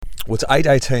Well, it's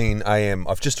 8:18 a.m.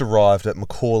 I've just arrived at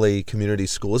Macaulay Community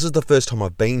School. This is the first time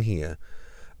I've been here,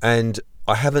 and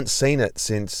I haven't seen it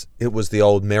since it was the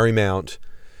old Marymount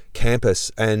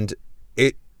campus, and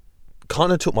it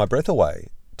kind of took my breath away,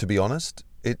 to be honest.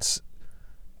 It's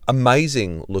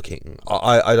amazing looking.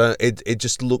 I don't. It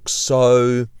just looks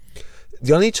so.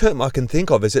 The only term I can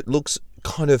think of is it looks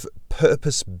kind of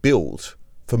purpose built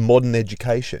for modern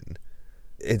education.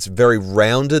 It's very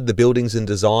rounded, the buildings and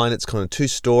design. It's kind of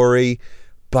 2-story,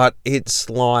 but it's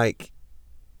like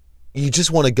you just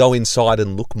want to go inside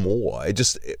and look more. It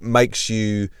makes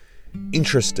you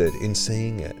interested in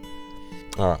seeing it.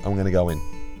 All right, I'm going to go in.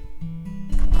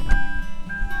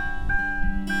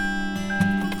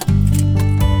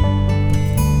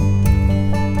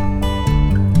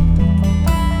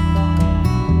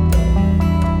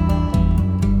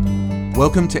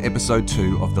 Welcome to episode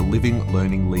 2 of the Living,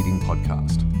 Learning, Leading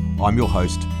podcast. I'm your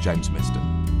host, James Meston.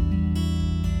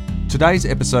 Today's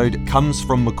episode comes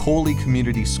from Macaulay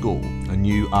Community School, a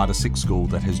new Artistic school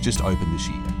that has just opened this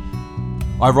year.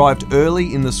 I arrived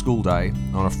early in the school day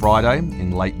on a Friday in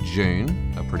late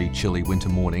June, a pretty chilly winter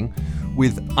morning,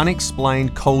 with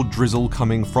unexplained cold drizzle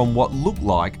coming from what looked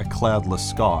like a cloudless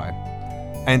sky.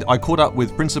 And I caught up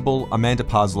with Principal Amanda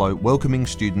Parslow welcoming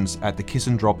students at the Kiss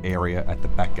and Drop area at the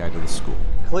back gate of the school.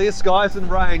 Clear skies and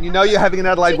rain. You know you're having an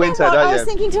Adelaide winter, don't you? I was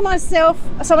thinking to myself,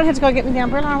 someone had to go get me the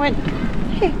umbrella. I went,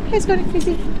 hey, who's got a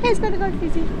fizzy? Who's got to go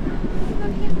fizzy?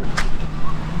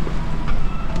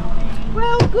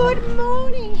 Well, good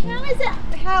morning. How is it?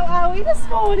 How are we this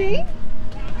morning?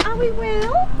 Are we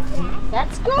well?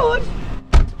 That's good.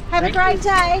 Have a great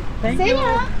day. See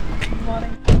ya. Good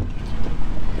morning.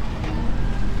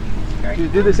 Do you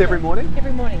do this every morning?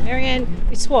 Every morning. Marianne,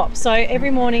 we swap. So every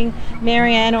morning,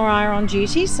 Marianne or I are on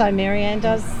duty. So Marianne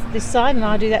does this side and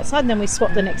I do that side, and then we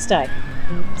swap the next day.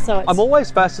 So I'm always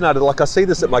fascinated, like I see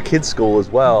this at my kids' school as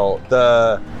well,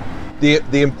 the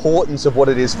importance of what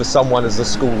it is for someone as a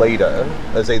school leader,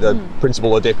 as either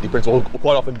principal or deputy principal,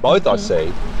 quite often both I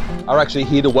see, are actually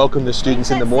here to welcome the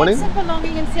students in the morning. Sense of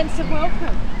belonging and sense of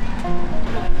welcome.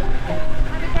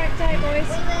 Have a great day, boys.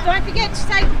 Don't forget to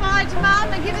say goodbye to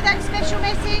Mum and give her that special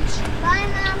message. Bye,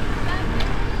 Mum.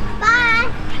 Bye.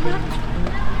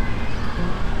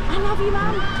 I love you,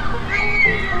 Mum.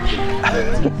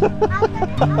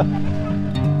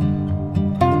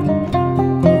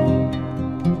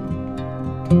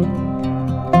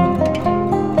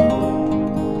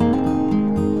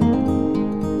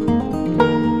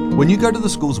 When you go to the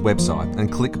school's website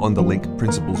and click on the link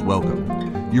Principal's Welcome,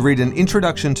 you read an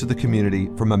introduction to the community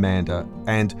from Amanda,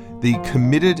 and the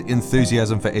committed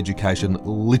enthusiasm for education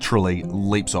literally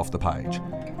leaps off the page.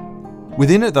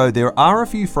 Within it, though, there are a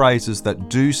few phrases that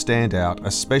do stand out,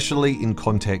 especially in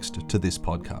context to this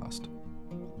podcast.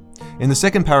 In the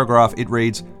second paragraph, it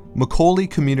reads, Macaulay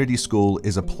Community School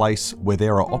is a place where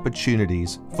there are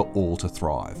opportunities for all to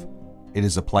thrive. It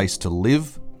is a place to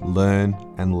live, learn,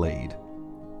 and lead.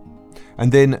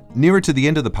 And then, nearer to the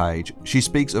end of the page, she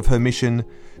speaks of her mission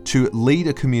to lead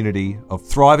a community of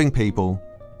thriving people,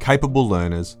 capable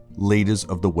learners, leaders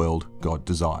of the world God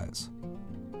desires.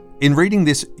 In reading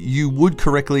this, you would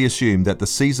correctly assume that the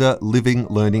CSER Living,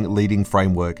 Learning, Leading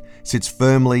framework sits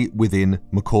firmly within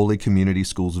Macaulay Community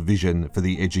School's vision for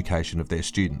the education of their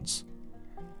students.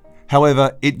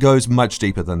 However, it goes much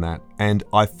deeper than that, and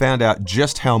I found out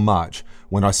just how much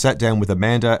when I sat down with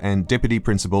Amanda and Deputy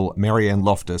Principal Marianne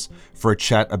Loftus for a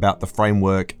chat about the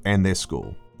framework and their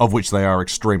school, of which they are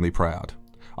extremely proud.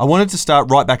 I wanted to start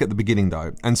right back at the beginning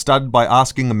though, and started by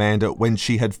asking Amanda when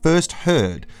she had first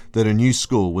heard that a new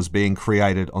school was being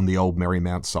created on the old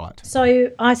Marymount site.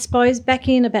 So I suppose back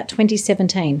in about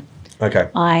 2017,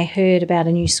 I heard about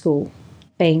a new school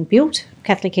being built.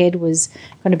 Catholic Ed was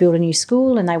going to build a new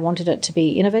school and they wanted it to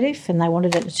be innovative and they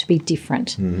wanted it to be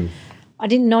different. Mm-hmm. I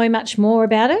didn't know much more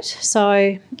about it,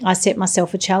 so I set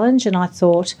myself a challenge and I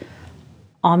thought,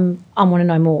 I want to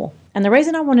know more. And the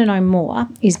reason I want to know more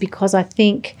is because I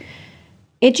think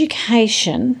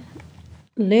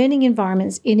learning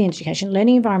environments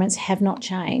have not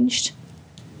changed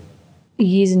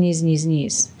years and years and years and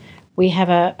years. We have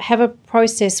a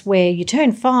process where you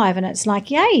turn 5 and it's like,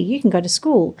 yay, you can go to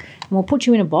school and we'll put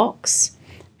you in a box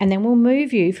and then we'll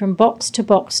move you from box to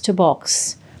box to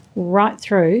box right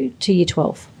through to year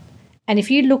 12. And if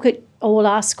you look at all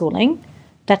our schooling,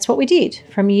 that's what we did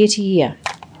from year to year.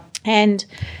 And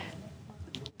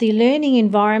the learning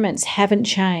environments haven't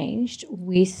changed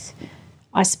with,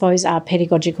 I suppose, our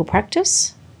pedagogical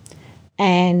practice.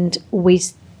 And we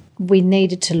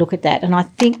needed to look at that. And I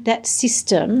think that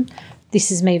system,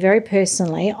 this is me very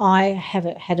personally, I have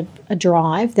had a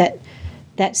drive that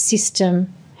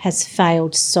system has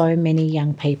failed so many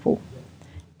young people.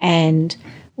 And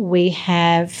we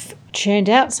have churned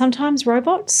out sometimes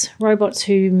robots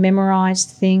who memorise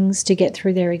things to get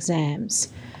through their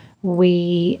exams.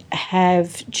 We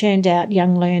have churned out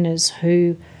young learners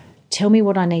who tell me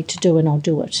what I need to do and I'll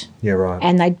do it. Yeah, right.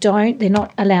 And they're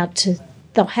not allowed to,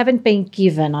 they haven't been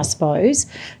given, I suppose,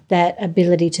 that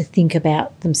ability to think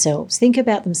about themselves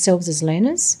as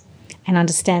learners and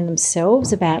understand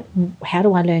themselves about how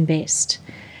do I learn best.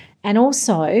 And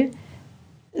also,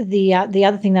 the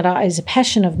other thing that is a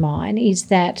passion of mine is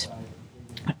that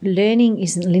learning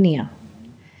isn't linear.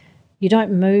 You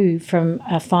don't move from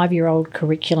a 5-year-old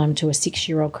curriculum to a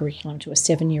 6-year-old curriculum to a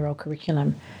 7-year-old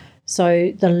curriculum.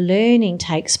 So the learning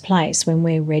takes place when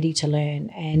we're ready to learn,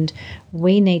 and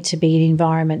we need to be in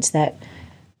environments that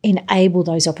enable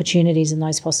those opportunities and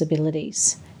those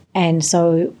possibilities. And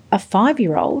so a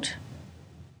 5-year-old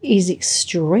is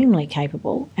extremely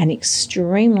capable and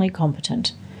extremely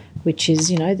competent, which is,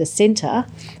 the centre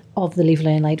of the Live,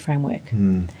 Learn, Lead framework.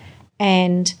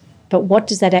 But what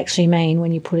does that actually mean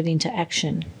when you put it into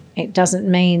action? It doesn't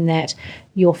mean that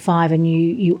you're 5 and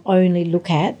you only look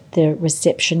at the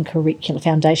reception curriculum,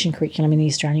 foundation curriculum in the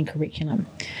Australian curriculum.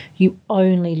 You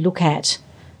only look at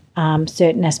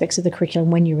certain aspects of the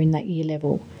curriculum when you're in that year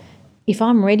level. If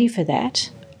I'm ready for that,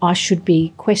 I should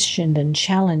be questioned and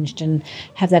challenged and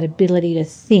have that ability to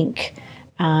think,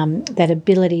 that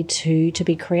ability to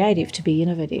be creative, to be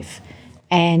innovative,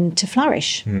 and to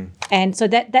flourish. And so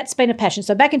that's been a passion.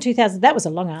 So back in 2000, that was a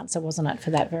long answer, wasn't it, for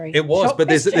that very It was, short but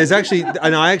question? there's actually,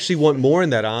 and I actually want more in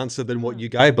that answer than what you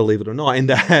gave, believe it or not, in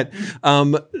that,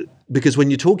 because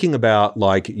when you're talking about,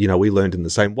 we learned in the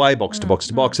same way, box to box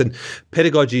to box, and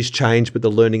pedagogy's changed, but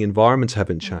the learning environments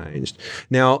haven't changed.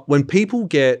 Now, when people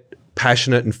get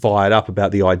passionate and fired up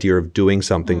about the idea of doing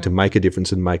something to make a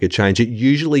difference and make a change, it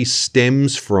usually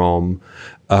stems from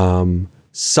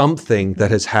something that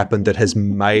has happened that has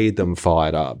made them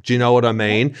fired up. Do you know what I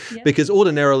mean? Yep. Because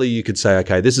ordinarily you could say,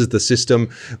 okay, this is the system.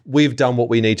 We've done what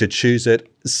we need to choose it.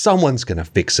 Someone's going to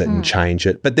fix it and change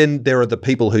it. But then there are the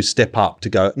people who step up to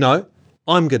go, no,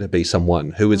 I'm going to be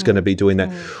someone who is going to be doing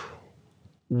that.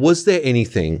 Was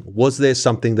there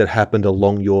something that happened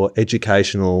along your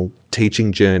educational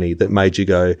teaching journey that made you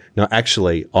go, no,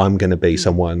 actually, I'm going to be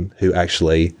someone who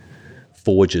actually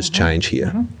forges change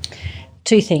here?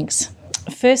 Two things.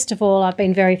 First of all, I've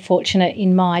been very fortunate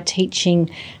in my teaching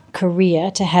career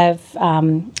to have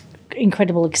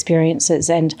incredible experiences,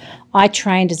 and I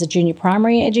trained as a junior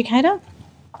primary educator,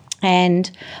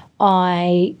 and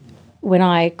when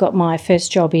I got my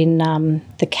first job in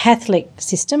the Catholic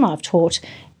system, I've taught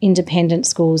independent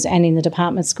schools and in the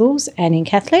department schools and in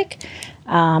Catholic.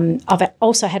 I've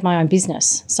also had my own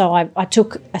business. So I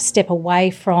took a step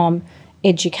away from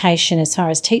education as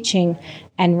far as teaching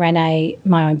and ran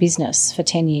my own business for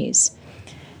 10 years.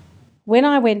 When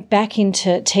I went back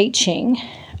into teaching,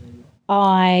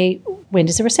 I went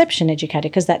as a reception educator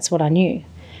because that's what I knew.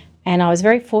 And I was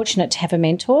very fortunate to have a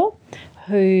mentor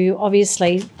who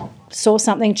obviously saw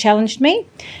something, challenged me,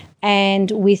 and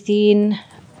within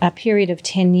a period of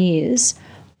 10 years,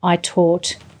 I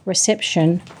taught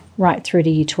reception right through to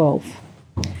Year 12.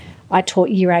 I taught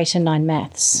Year 8 and 9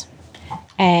 maths.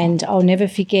 And I'll never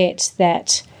forget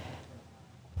that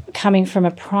coming from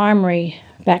a primary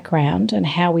background and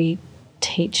how we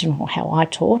teach and how I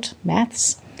taught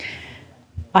maths,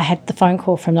 I had the phone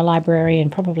call from the librarian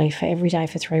probably for every day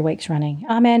for 3 weeks running.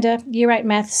 Amanda, Year 8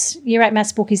 maths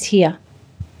book is here.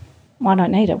 I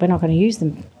don't need it. We're not going to use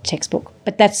the textbook.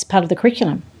 But that's part of the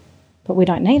curriculum. But we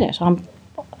don't need it.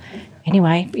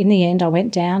 Anyway, in the end, I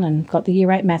went down and got the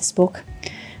Year 8 maths book.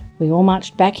 We all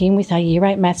marched back in with our Year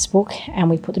 8 maths book and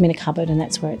we put them in a cupboard, and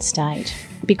that's where it stayed.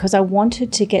 Because I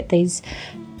wanted to get these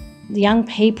young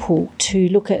people to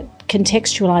look at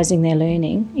contextualising their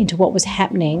learning into what was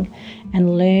happening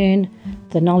and learn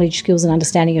the knowledge, skills and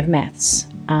understanding of maths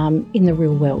in the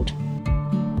real world.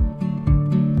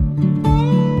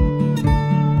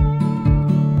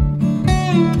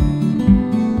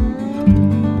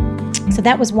 So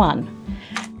that was one.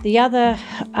 The other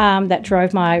that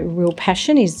drove my real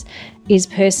passion is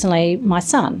personally my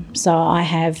son. So I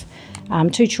have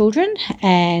 2 children,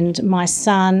 and my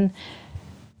son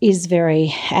is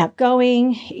very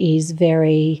outgoing, is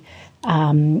very,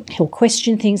 he'll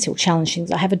question things, he'll challenge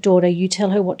things. I have a daughter, you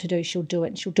tell her what to do, she'll do it,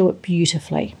 and she'll do it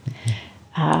beautifully.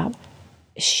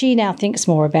 She now thinks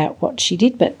more about what she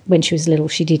did, but when she was little,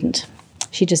 she didn't.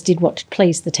 She just did what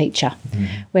pleased the teacher.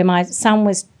 Where my son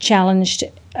was challenged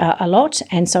a lot,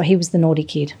 and so he was the naughty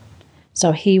kid.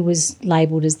 So he was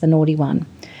labelled as the naughty one.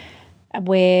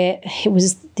 Where it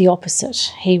was the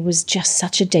opposite. He was just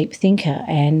such a deep thinker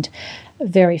and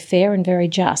very fair and very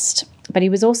just. But he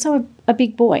was also a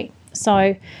big boy.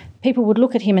 So people would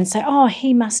look at him and say, oh,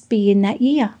 he must be in that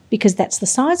year because that's the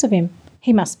size of him.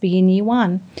 He must be in year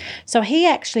 1. So he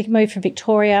actually moved from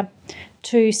Victoria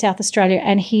to South Australia,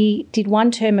 and he did 1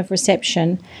 term of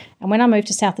reception. And when I moved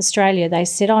to South Australia, they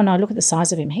said, oh, no, look at the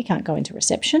size of him. He can't go into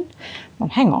reception. Well,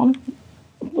 hang on.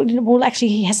 Well, actually,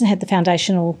 he hasn't had the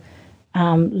foundational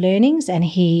learnings, and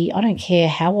I don't care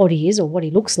how old he is or what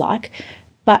he looks like,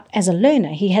 but as a learner,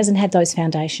 he hasn't had those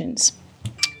foundations.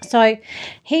 So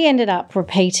he ended up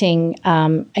repeating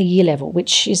a year level,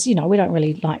 which is, we don't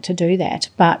really like to do that.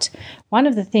 But one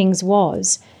of the things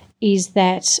is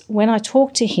that when I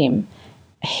talked to him,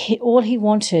 all he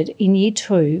wanted in year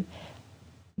 2,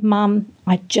 Mum,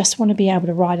 I just want to be able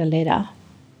to write a letter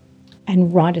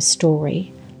and write a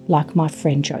story like my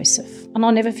friend Joseph. And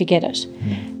I'll never forget it.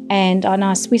 And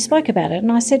we spoke about it,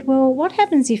 and I said, well, what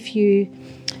happens if you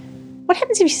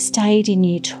stayed in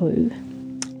year 2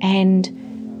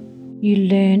 and you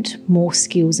learnt more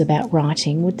skills about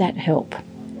writing? Would that help?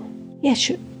 Yeah,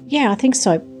 sure. Yeah, I think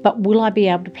so. But will I be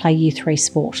able to play year 3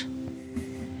 sport?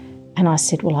 And I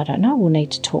said, well, I don't know. We'll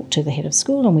need to talk to the head of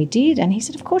school. And we did. And he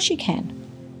said, of course you can.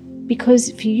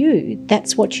 Because for you,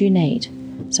 that's what you need.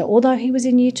 So although he was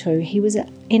in year 2, he was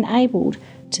enabled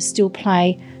to still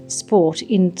play sport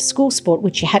in school sport,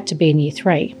 which you had to be in year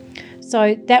 3.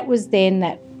 So that was then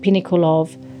that pinnacle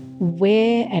of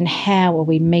where and how are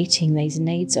we meeting these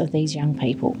needs of these young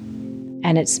people.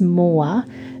 And it's more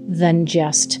than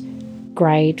just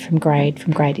grade from grade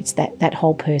from grade. It's that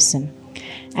whole person.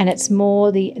 And it's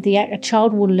more a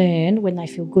child will learn when they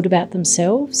feel good about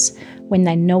themselves, when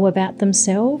they know about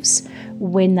themselves,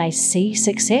 when they see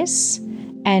success.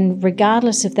 And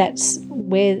regardless if that's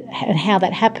where and how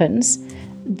that happens,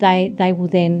 they will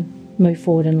then move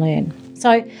forward and learn.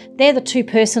 So they're the 2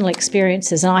 personal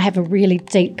experiences, and I have a really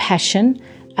deep passion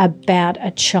about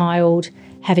a child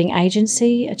having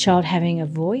agency, a child having a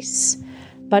voice,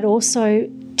 but also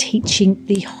teaching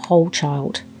the whole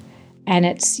child. And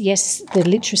it's, yes, the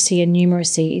literacy and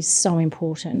numeracy is so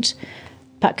important,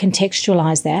 but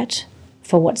contextualise that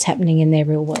for what's happening in their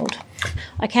real world.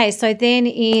 Okay, so then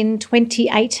in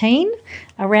 2018,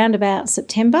 around about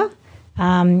September,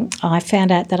 I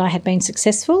found out that I had been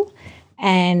successful,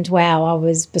 and wow, I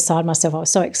was beside myself. I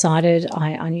was so excited.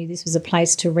 I knew this was a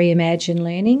place to reimagine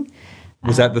learning.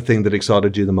 Was that the thing that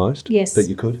excited you the most? Yes. That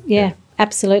you could? Yeah,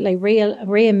 absolutely.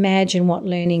 Reimagine what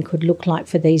learning could look like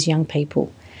for these young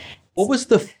people. What was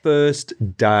the first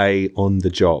day on the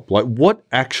job? Like, what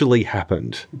actually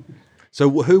happened? So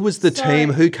who was the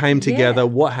team? Who came together?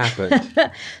 What happened?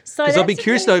 Because I'd be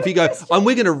curious to know if you go,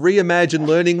 we're going to reimagine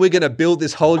learning. We're going to build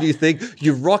this whole new thing.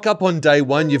 You rock up on day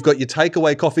 1. You've got your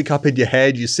takeaway coffee cup in your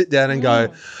hand. You sit down and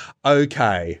go,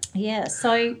 okay. Yeah,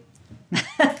 so...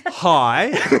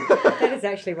 Hi. That is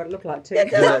actually what it looked like too.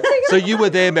 So you were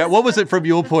there, Matt. What was it from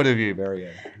your point of view,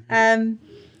 Marianne?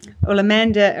 Well,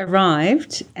 Amanda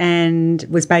arrived and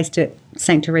was based at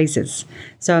St. Teresa's.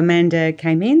 So Amanda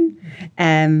came in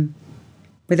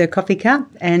with her coffee cup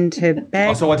and her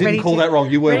bag. Oh, so I didn't call that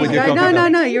wrong. You were with your coffee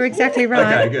cup. No, you're exactly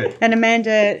right. Okay, good. And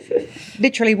Amanda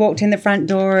literally walked in the front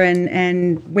door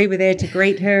and we were there to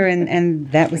greet her,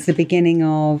 and that was the beginning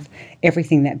of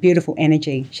everything, that beautiful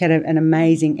energy. She had an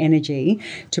amazing energy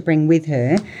to bring with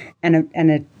her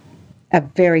and a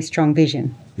very strong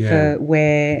vision for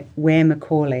where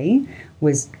Macaulay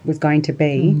was going to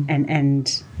be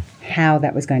and how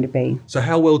that was going to be. So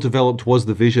how well developed was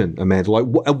the vision, Amanda?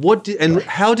 Like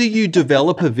how do you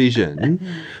develop a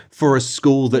vision for a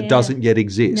school that doesn't yet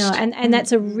exist? No, and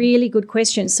that's a really good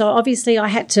question. So obviously I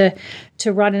had to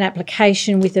write an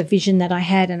application with a vision that I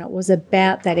had, and it was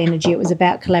about that energy. It was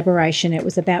about collaboration. It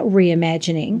was about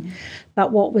reimagining.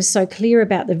 But what was so clear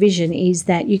about the vision is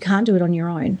that you can't do it on your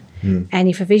own. And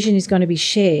if a vision is going to be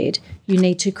shared, you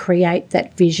need to create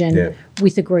that vision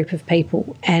with a group of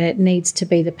people, and it needs to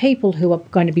be the people who are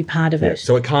going to be part of it.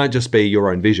 So it can't just be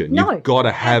your own vision. No, you've got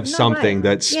to have something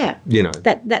that's,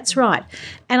 That's right.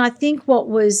 And I think what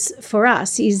was for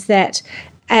us is that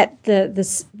at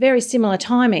the very similar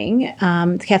timing,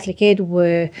 Catholic Ed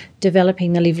were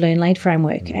developing the Live, Learn, Lead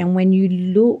framework. And when you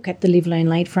look at the Live, Learn,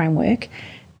 Lead framework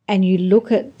and you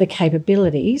look at the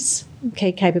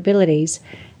key capabilities,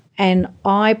 and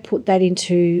I put that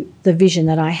into the vision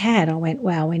that I had, I went,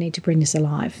 wow, we need to bring this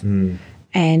alive.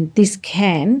 And this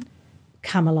can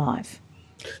come alive.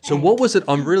 So what was it?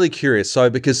 I'm really curious. So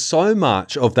because so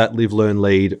much of that Live, Learn,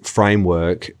 Lead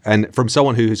framework, and from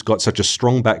someone who has got such a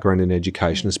strong background in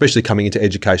education, especially coming into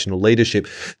educational leadership,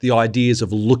 the ideas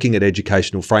of looking at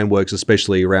educational frameworks,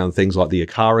 especially around things like the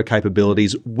ACARA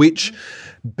capabilities, which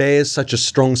bears such a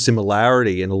strong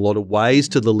similarity in a lot of ways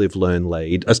to the Live, Learn,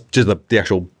 Lead, to the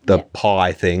actual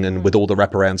pie thing, and with all the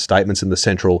wraparound statements and the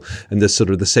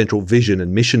central vision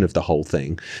and mission of the whole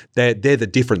thing. They're the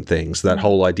different things. That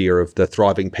whole idea of the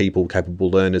thriving people, capable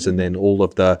learners, and then all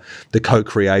of the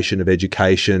co-creation of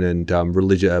education and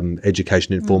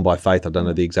education informed by faith. I don't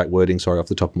know the exact wording, sorry, off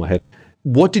the top of my head.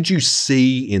 What did you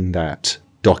see in that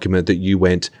document that you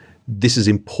went, this is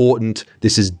important,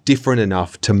 this is different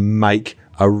enough to make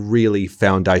a really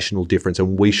foundational difference,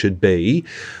 and we should be,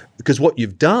 because what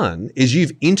you've done is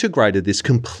you've integrated this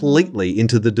completely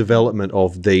into the development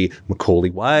of the Macaulay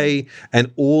Way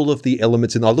and all of the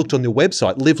elements. And I looked on your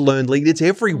website, Live, Learn, Lead, it's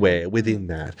everywhere within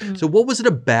that. So what was it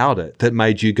about it that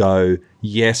made you go,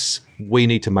 yes, we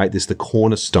need to make this the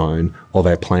cornerstone of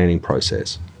our planning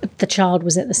process? The child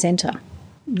was at the centre.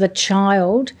 The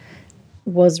child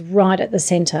was right at the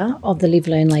centre of the Live,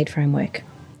 Learn, Lead framework.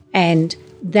 And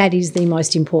that is the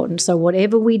most important. So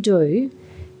whatever we do,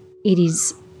 it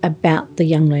is about the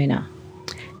young learner.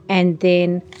 And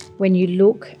then when you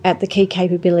look at the key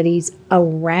capabilities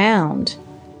around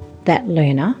that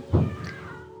learner,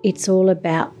 it's all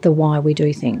about the why we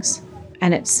do things.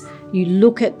 And it's, you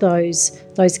look at those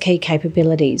key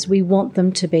capabilities. We want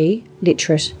them to be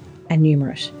literate and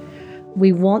numerate.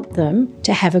 We want them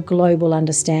to have a global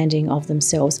understanding of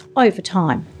themselves over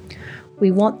time.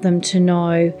 We want them to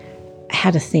know how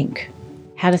to think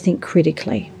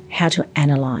critically, how to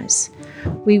analyse.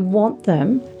 We want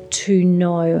them to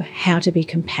know how to be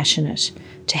compassionate,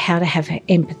 to how to have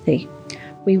empathy.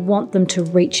 We want them to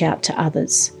reach out to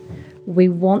others. We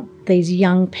want these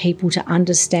young people to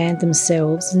understand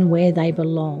themselves and where they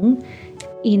belong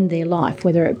in their life,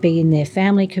 whether it be in their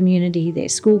family community, their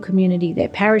school community, their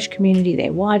parish community,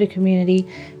 their wider community,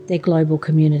 their global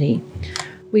community.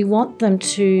 We want them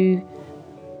to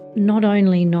not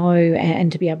only know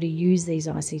and to be able to use these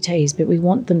ICTs, but we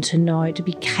want them to know, to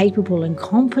be capable and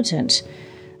competent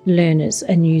learners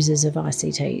and users of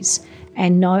ICTs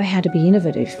and know how to be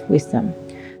innovative with them.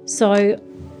 So,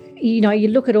 you know, you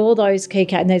look at all those key,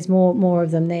 and there's more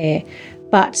of them there,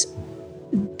 but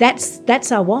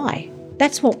that's our why.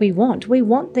 That's what we want. We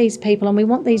want these people, and we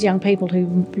want these young people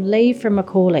who leave from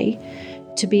Macaulay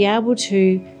to be able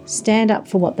to stand up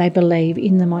for what they believe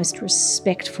in the most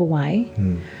respectful way.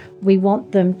 We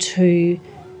want them to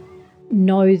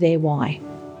know their why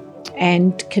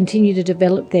and continue to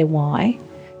develop their why,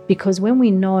 because when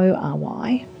we know our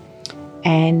why,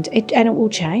 and it will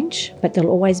change, but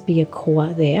there'll always be a core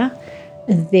there,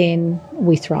 then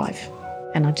we thrive.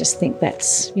 And I just think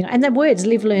that's, you know, and the words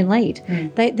Live, Learn, Lead,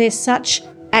 they're such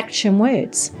action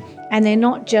words, and they're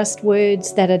not just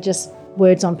words that are just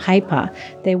words on paper.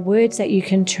 They're words that you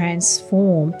can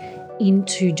transform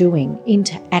into doing,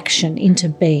 into action, into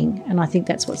being. And I think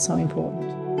that's what's so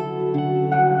important.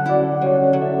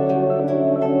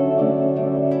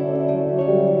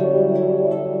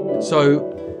 So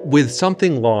with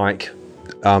something like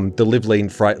the Live,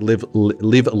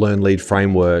 Learn, Lead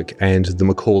framework and the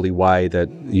Macaulay Way that,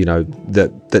 you know,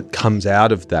 that comes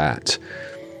out of that,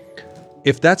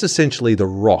 if that's essentially the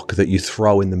rock that you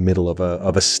throw in the middle of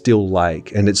a still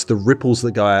lake, and it's the ripples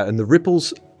that go out, and the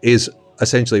ripples is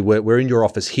essentially we're in your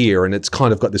office here, and it's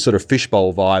kind of got this sort of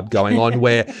fishbowl vibe going on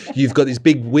where you've got these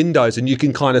big windows and you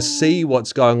can kind of see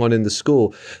what's going on in the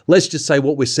school. Let's just say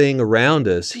what we're seeing around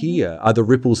us here are the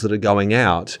ripples that are going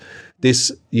out.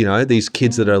 This, you know, these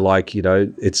kids that are like, you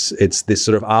know, it's this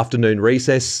sort of afternoon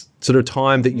recess sort of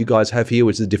time that you guys have here,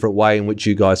 which is a different way in which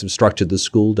you guys have structured the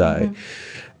school day.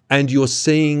 And you're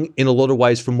seeing, in a lot of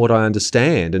ways, from what I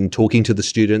understand, and talking to the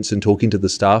students and talking to the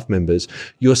staff members,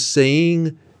 you're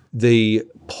seeing the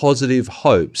positive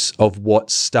hopes of what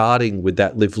starting with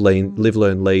that Live,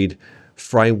 Learn, Lead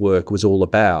framework was all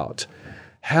about.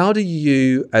 How do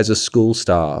you, as a school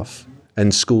staff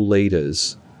and school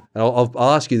leaders, and I'll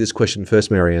ask you this question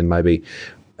first, Marianne, maybe,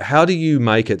 how do you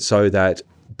make it so that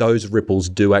those ripples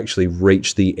do actually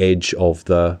reach the edge of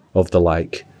the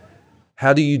lake?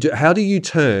 How do you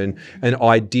turn an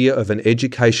idea of an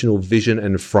educational vision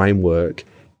and framework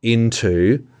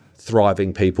into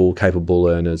thriving people, capable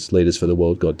learners, leaders for the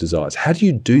world God desires? How do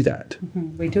you do that?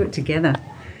 We do it together.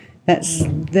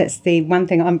 That's the one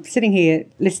thing. I'm sitting here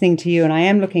listening to you, and I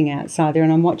am looking outside there,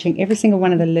 and I'm watching every single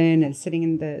one of the learners sitting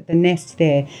in the nest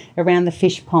there around the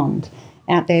fish pond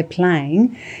out there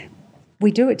playing.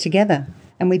 We do it together.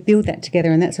 And we build that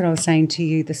together, and that's what I was saying to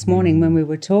you this morning when we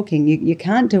were talking. You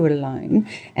can't do it alone.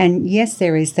 And yes,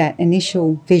 there is that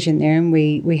initial vision there, and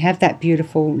we have that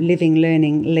beautiful living,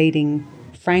 learning, leading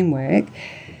framework.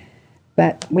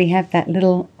 But we have that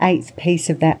little eighth piece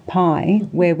of that pie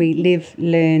where we live,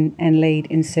 learn, and lead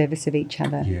in service of each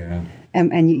other. Yeah.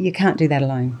 And you can't do that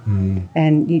alone.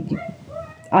 And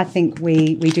I think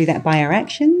we do that by our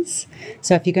actions.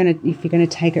 So if you're going to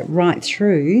take it right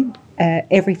through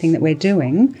everything that we're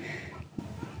doing,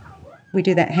 we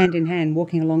do that hand in hand,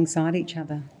 walking alongside each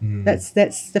other. That's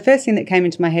the first thing that came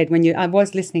into my head when I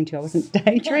was listening to you. I wasn't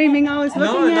daydreaming. I was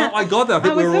looking out. No, I got that.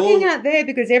 I was looking out there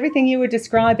because everything you were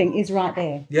describing is right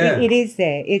there. Yeah. It is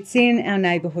there. It's in our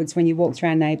neighbourhoods when you walk through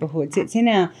our neighbourhoods. It's in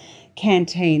our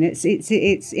canteen. It's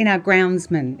in our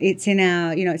groundsman. It's in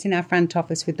our it's in our front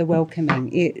office with the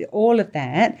welcoming. All of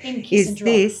that is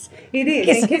this. It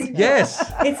is. Yes.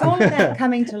 It's all of that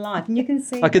coming to life, and you can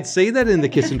see. I could see that in the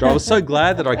Kiss and Drive. I was so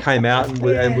glad that I came out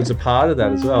and was a part of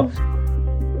that as well.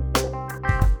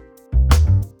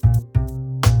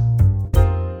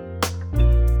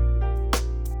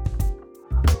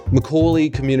 Macaulay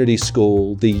Community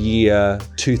School, the year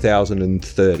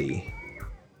 2030.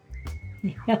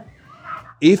 Yeah.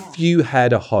 If you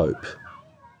had a hope,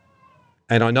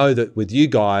 and I know that with you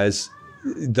guys,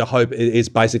 the hope is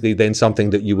basically then something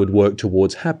that you would work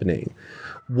towards happening.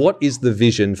 What is the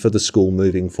vision for the school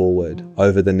moving forward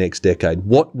over the next decade?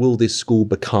 What will this school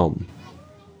become?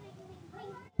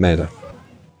 Amanda.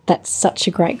 That's such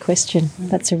a great question.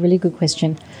 That's a really good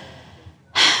question.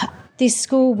 This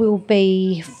school will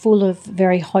be full of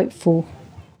very hopeful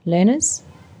learners.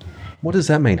 What does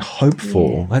that mean?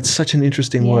 Hopeful. Yeah. That's such an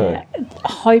interesting word.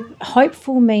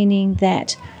 Hopeful meaning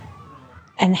that,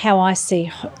 and how I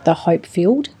see the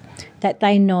hope-filled, that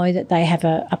they know that they have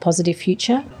a positive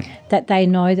future, that they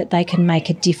know that they can make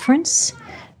a difference.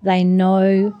 They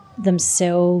know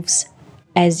themselves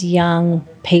as young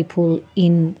people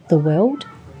in the world.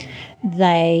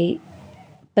 They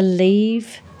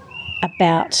believe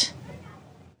about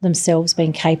themselves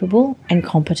being capable and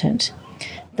competent.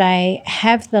 They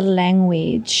have the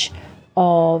language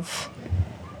of,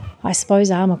 I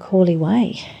suppose, our Macaulay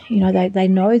way. They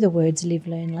know the words live,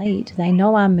 learn, lead. They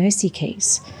know our Mercy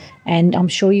Keys. And I'm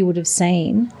sure you would have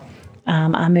seen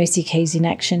our Mercy Keys in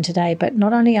action today. But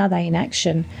not only are they in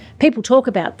action, people talk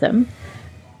about them,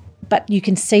 but you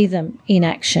can see them in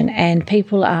action. And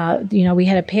people are, we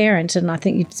had a parent, and I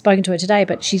think you've spoken to her today,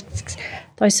 but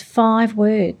those 5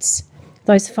 words,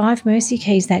 those 5 Mercy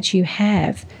Keys that you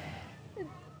have,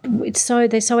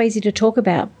 they're so easy to talk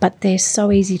about, but they're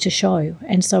so easy to show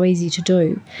and so easy to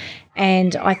do.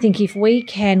 And I think if we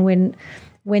can, when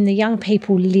the young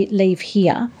people leave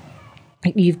here,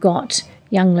 you've got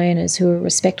young learners who are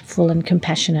respectful and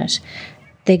compassionate.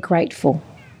 They're grateful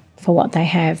for what they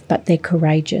have, but they're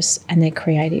courageous and they're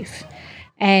creative.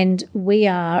 And we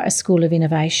are a school of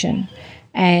innovation.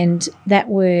 And that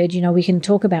word, we can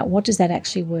talk about what does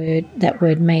that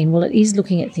word mean? Well, it is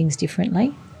looking at things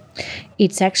differently.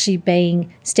 It's actually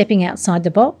stepping outside the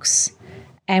box,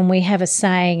 and we have a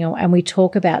saying, and we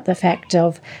talk about the fact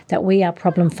of that we are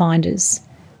problem finders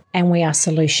and we are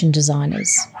solution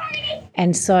designers.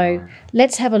 And so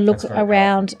let's have a look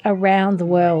around the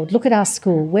world. Look at our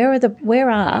school. Where are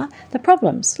the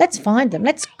problems? Let's find them.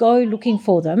 Let's go looking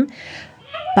for them.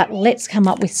 But let's come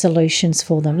up with solutions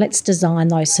for them. Let's design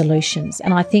those solutions.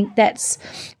 And I think that's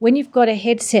when you've got a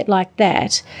headset like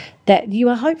that you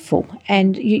are hopeful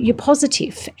and you're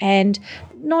positive. And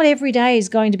not every day is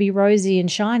going to be rosy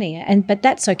and shiny, but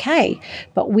that's okay.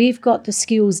 But we've got the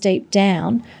skills deep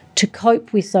down to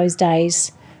cope with those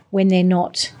days when they're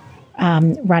not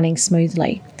running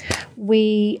smoothly.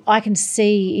 I can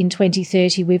see in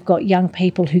 2030 we've got young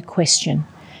people who question.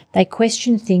 They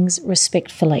question things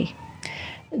respectfully.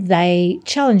 They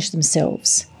challenge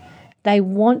themselves. They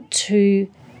want to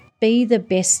be the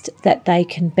best that they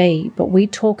can be. But we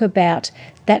talk about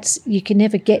you can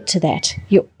never get to that.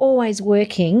 You're always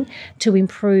working to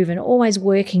improve and always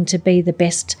working to be the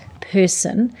best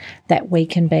person that we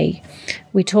can be.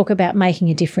 We talk about making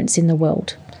a difference in the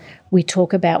world. We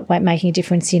talk about making a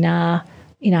difference in our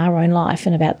own life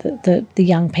and about the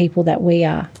young people that we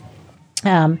are.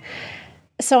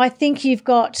 So I think you've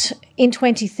got, in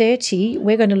 2030,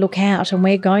 we're going to look out and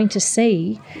we're going to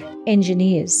see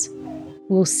engineers.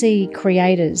 We'll see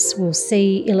creators. We'll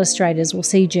see illustrators. We'll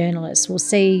see journalists. We'll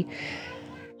see,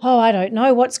 I don't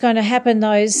know what's going to happen.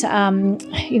 Those,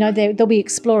 they'll be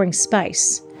exploring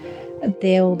space.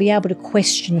 They'll be able to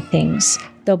question things.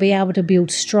 They'll be able to build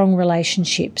strong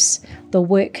relationships. They'll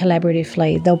work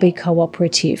collaboratively. They'll be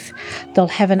cooperative. They'll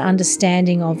have an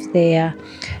understanding of their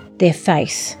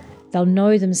faith They'll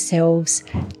know themselves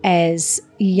as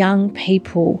young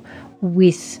people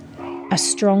with a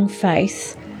strong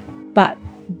faith, but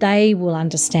they will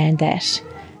understand that.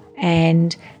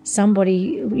 And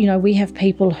somebody, we have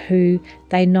people who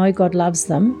they know God loves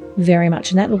them very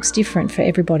much, and that looks different for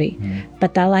everybody.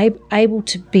 But they'll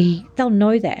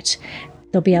know that.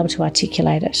 They'll be able to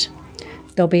articulate it.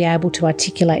 They'll be able to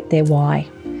articulate their why.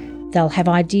 They'll have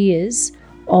ideas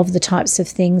of the types of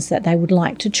things that they would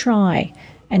like to try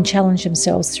and challenge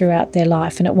themselves throughout their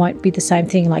life. And it won't be the same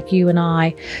thing like you and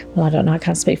I. Well, I don't know, I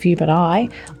can't speak for you, but I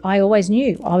always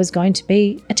knew I was going to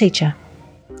be a teacher.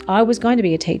 I was going to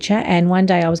be a teacher, and one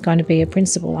day I was going to be a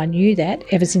principal. I knew that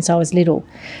ever since I was little.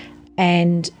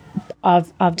 And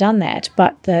I've done that.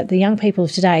 But the young people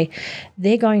of today,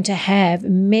 they're going to have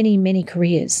many, many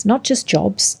careers, not just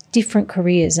jobs, different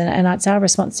careers. And it's our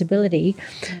responsibility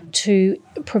to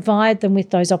provide them with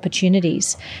those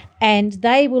opportunities. And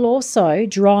they will also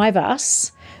drive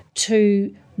us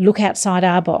to look outside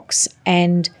our box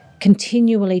and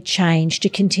continually change, to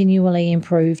continually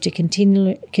improve, to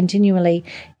continually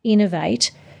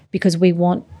innovate, because we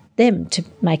want them to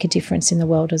make a difference in the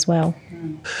world as well.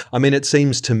 I mean, it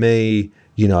seems to me,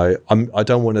 I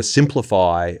don't want to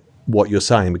simplify what you're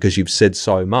saying because you've said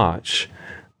so much,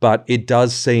 but it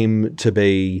does seem to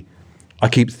be, I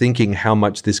keep thinking how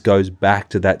much this goes back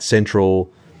to that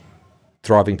central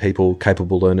thriving people,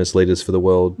 capable learners, leaders for the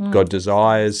world God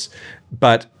desires,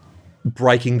 but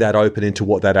breaking that open into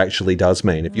what that actually does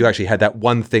mean. If you actually had that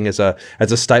one thing as a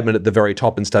statement at the very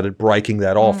top and started breaking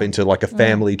that off into like a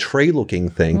family tree looking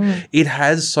thing, it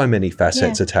has so many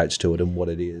facets attached to it and what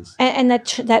it is. And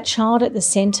that child at the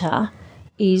centre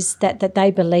is that they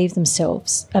believe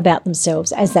about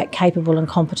themselves as that capable and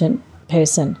competent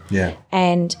person. Yeah.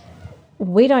 And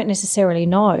we don't necessarily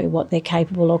know what they're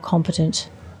capable or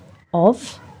competent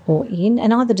of or in,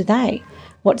 and neither do they.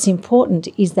 What's important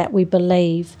is that we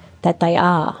believe that they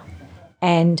are,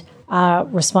 and our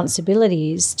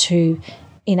responsibility is to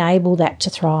enable that to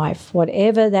thrive.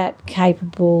 Whatever that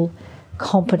capable,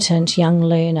 competent young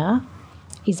learner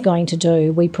is going to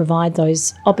do, we provide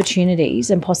those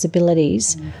opportunities and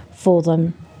possibilities for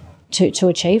them to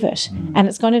achieve it. And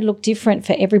it's going to look different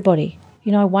for everybody.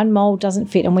 One mould doesn't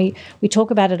fit, and we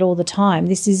talk about it all the time.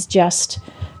 This is just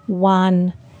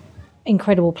one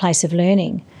incredible place of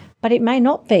learning, but it may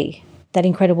not be that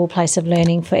incredible place of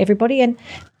learning for everybody, and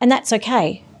that's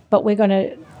okay. But we're going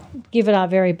to give it our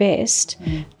very best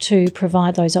to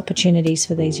provide those opportunities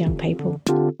for these young people.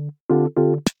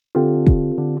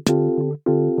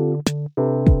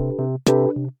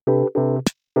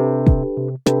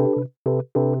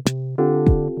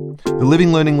 The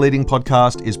Living, Learning, Leading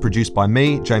podcast is produced by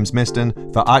me, James Meston,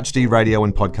 for ArchD Radio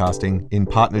and Podcasting in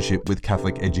partnership with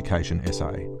Catholic Education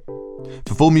SA.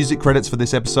 For full music credits for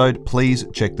this episode, please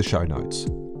check the show notes.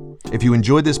 If you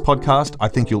enjoyed this podcast, I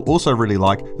think you'll also really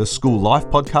like the School Life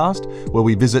podcast, where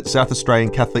we visit South Australian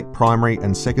Catholic primary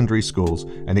and secondary schools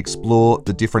and explore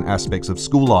the different aspects of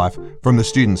school life from the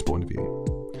student's point of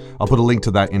view. I'll put a link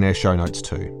to that in our show notes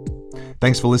too.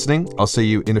 Thanks for listening. I'll see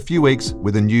you in a few weeks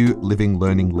with a new Living,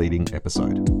 Learning, Leading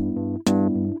episode.